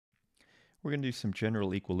We're going to do some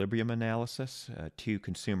general equilibrium analysis to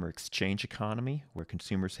consumer exchange economy, where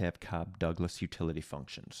consumers have Cobb-Douglas utility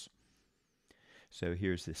functions. So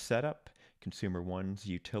here's the setup. Consumer 1's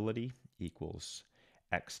utility equals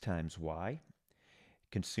x times y.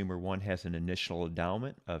 Consumer 1 has an initial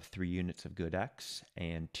endowment of 3 units of good x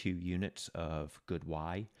and 2 units of good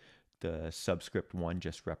y. The subscript 1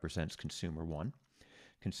 just represents consumer 1.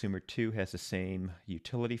 Consumer 2 has the same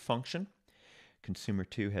utility function. Consumer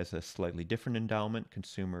 2 has a slightly different endowment.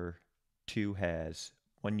 Consumer 2 has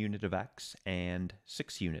 1 unit of x and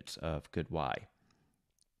 6 units of good y.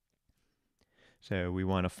 So we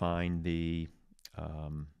want to find the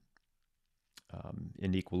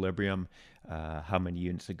in equilibrium, how many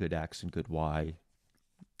units of good x and good y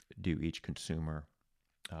does each consumer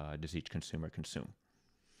consume.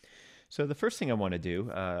 So the first thing I want to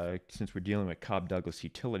do, since we're dealing with Cobb-Douglas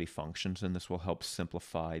utility functions, and this will help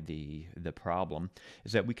simplify the problem,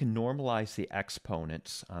 is that we can normalize the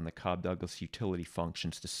exponents on the Cobb-Douglas utility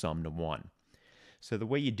functions to sum to 1. So the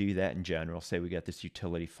way you do that in general, say we got this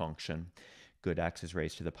utility function, good x is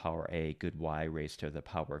raised to the power a, good y raised to the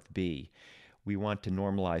power of b. We want to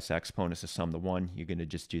normalize exponents to sum to 1. You're going to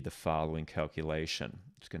just do the following calculation.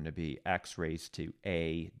 It's going to be x raised to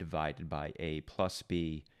a divided by a plus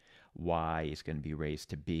b. Y is going to be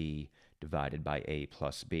raised to b divided by a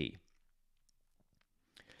plus b.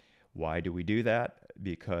 Why do we do that?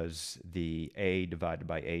 Because the a divided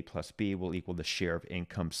by a plus b will equal the share of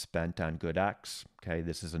income spent on good x. Okay,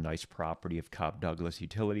 this is a nice property of Cobb-Douglas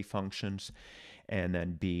utility functions. And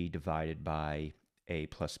then b divided by a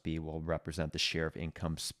plus b will represent the share of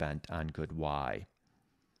income spent on good y.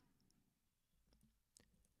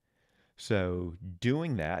 So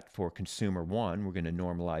doing that for consumer 1, we're going to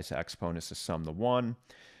normalize exponents to sum to 1.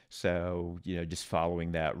 So, just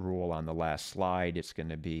following that rule on the last slide, it's going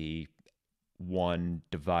to be 1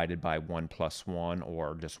 divided by 1 plus 1,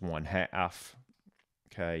 or just 1/2.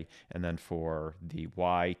 Okay, and then for the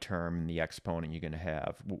y term, the exponent, you're going to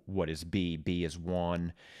have, what is b? B is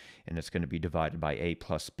 1, and it's going to be divided by a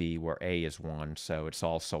plus b, where a is 1, so it's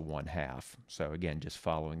also 1/2. So again, just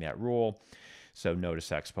following that rule. So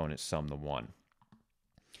notice exponents sum to 1.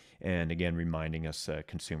 And again, reminding us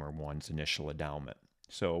consumer 1's initial endowment.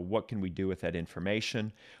 So what can we do with that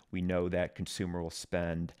information? We know that consumer will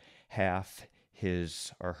spend half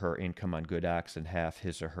his or her income on good x and half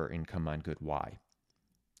his or her income on good y.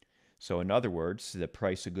 So in other words, the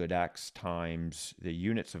price of good x times the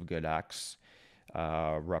units of good x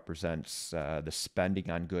represents the spending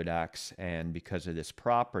on good x, and because of this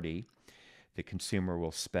property, the consumer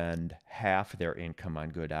will spend half their income on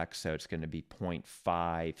good x, so it's going to be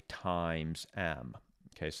 0.5 times m.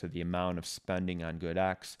 Okay, so the amount of spending on good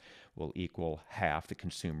x will equal half the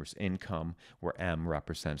consumer's income, where m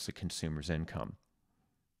represents the consumer's income.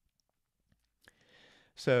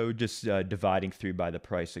 So just dividing through by the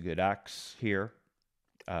price of good x here,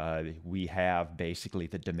 we have basically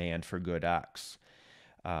the demand for good x.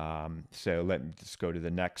 So let me just go to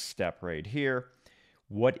the next step right here.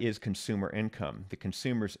 What is consumer income? The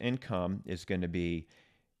consumer's income is going to be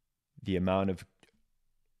the amount of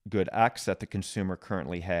good x that the consumer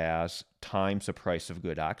currently has times the price of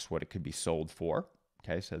good x, what it could be sold for.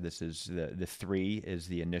 Okay, so this is the 3 is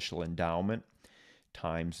the initial endowment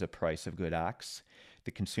times the price of good x.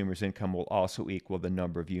 The consumer's income will also equal the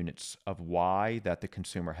number of units of y that the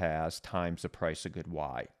consumer has times the price of good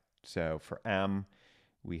y. So for m,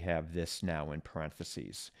 we have this now in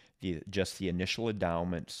parentheses, just the initial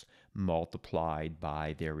endowments multiplied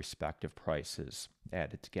by their respective prices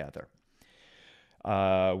added together.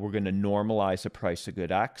 We're going to normalize the price of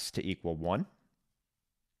good x to equal 1.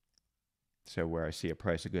 So where I see a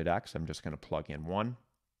price of good x, I'm just going to plug in 1.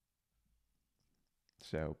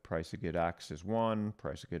 So price of good x is 1,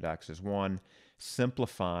 price of good x is 1.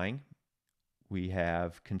 Simplifying, we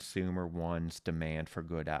have consumer 1's demand for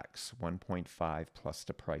good x, 1.5 plus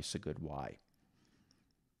the price of good y.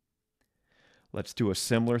 Let's do a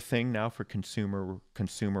similar thing now for consumer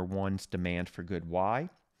 1's demand for good y.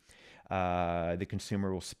 The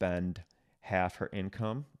consumer will spend half her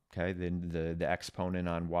income. Okay, then the exponent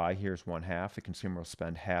on y here is 1/2. The consumer will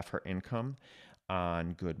spend half her income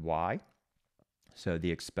on good y. So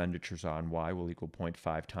the expenditures on y will equal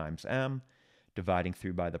 0.5 times m, dividing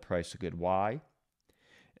through by the price of good y.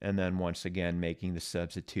 And then once again, making the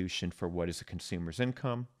substitution for what is the consumer's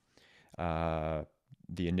income.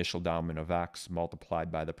 The initial endowment of x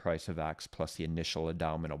multiplied by the price of x plus the initial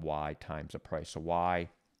endowment of y times the price of y.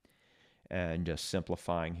 And just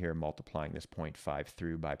simplifying here, multiplying this 0.5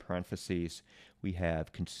 through by parentheses, we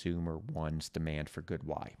have consumer 1's demand for good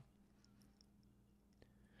y.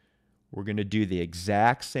 We're going to do the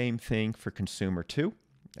exact same thing for consumer 2.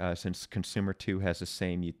 Since consumer 2 has the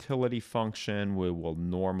same utility function, we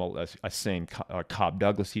will a same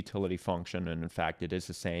Cobb-Douglas utility function, and in fact it is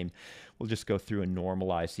the same. We'll just go through and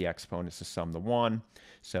normalize the exponents to sum the 1.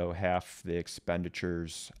 So half the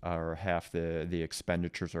expenditures or half the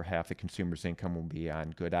expenditures or half the consumer's income will be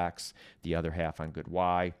on good X, the other half on good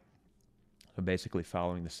Y. So basically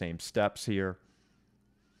following the same steps here.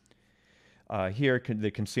 Here,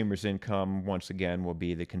 the consumer's income, once again, will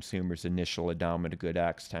be the consumer's initial endowment of good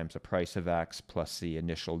X times the price of X plus the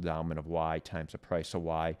initial endowment of Y times the price of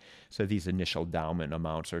Y. So these initial endowment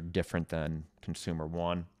amounts are different than consumer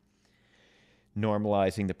 1.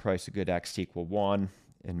 Normalizing the price of good X to equal 1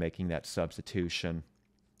 and making that substitution,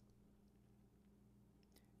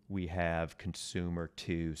 we have consumer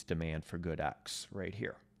 2's demand for good X right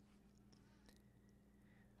here.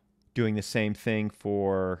 Doing the same thing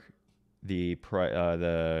for the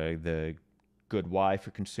good Y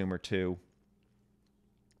for consumer 2,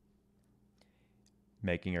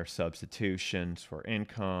 making our substitutions for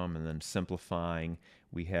income, and then simplifying,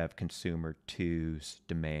 we have consumer 2's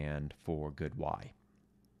demand for good Y.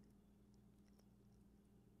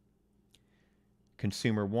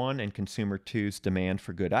 Consumer 1 and consumer 2's demand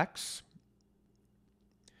for good X.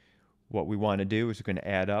 What we want to do is we're going to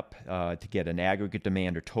add up to get an aggregate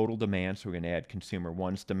demand or total demand. So we're going to add consumer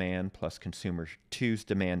 1's demand plus consumer 2's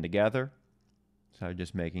demand together. So I'm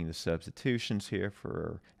just making the substitutions here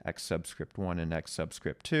for X subscript 1 and X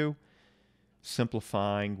subscript 2.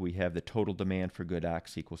 Simplifying, we have the total demand for good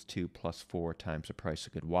X equals 2 plus 4 times the price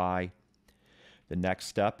of good Y. The next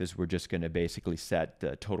step is we're just going to basically set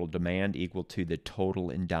the total demand equal to the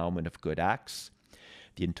total endowment of good X.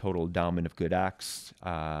 The total endowment of good X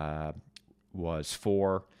was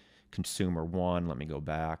 4. Consumer 1, let me go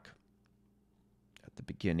back at the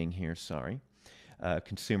beginning here, sorry.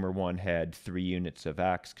 Consumer 1 had 3 units of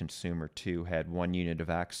X. Consumer 2 had 1 unit of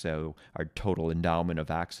X, so our total endowment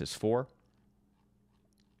of X is 4.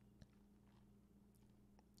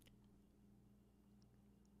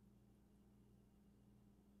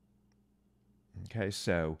 Okay,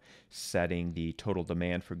 so setting the total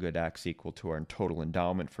demand for good X equal to our total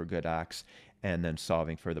endowment for good X, and then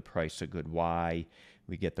solving for the price of good Y,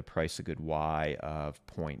 we get the price of good Y of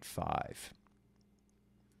 0.5.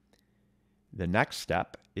 The next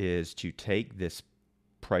step is to take this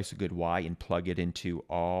price of good Y and plug it into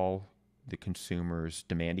all the consumer's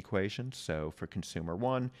demand equations. So for consumer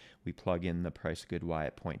 1, we plug in the price of good Y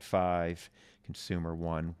at 0.5. Consumer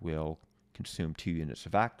 1 will consume 2 units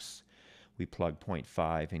of X. We plug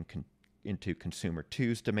 0.5 into consumer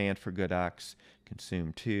 2's demand for good X.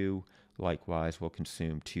 Consume 2, likewise, will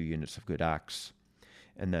consume 2 units of good X.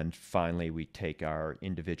 And then finally, we take our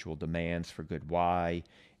individual demands for good Y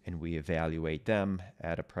and we evaluate them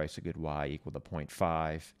at a price of good Y equal to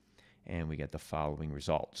 0.5, and we get the following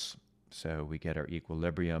results. So we get our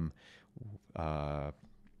equilibrium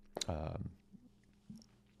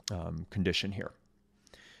condition here.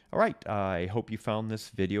 All right, I hope you found this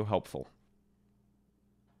video helpful.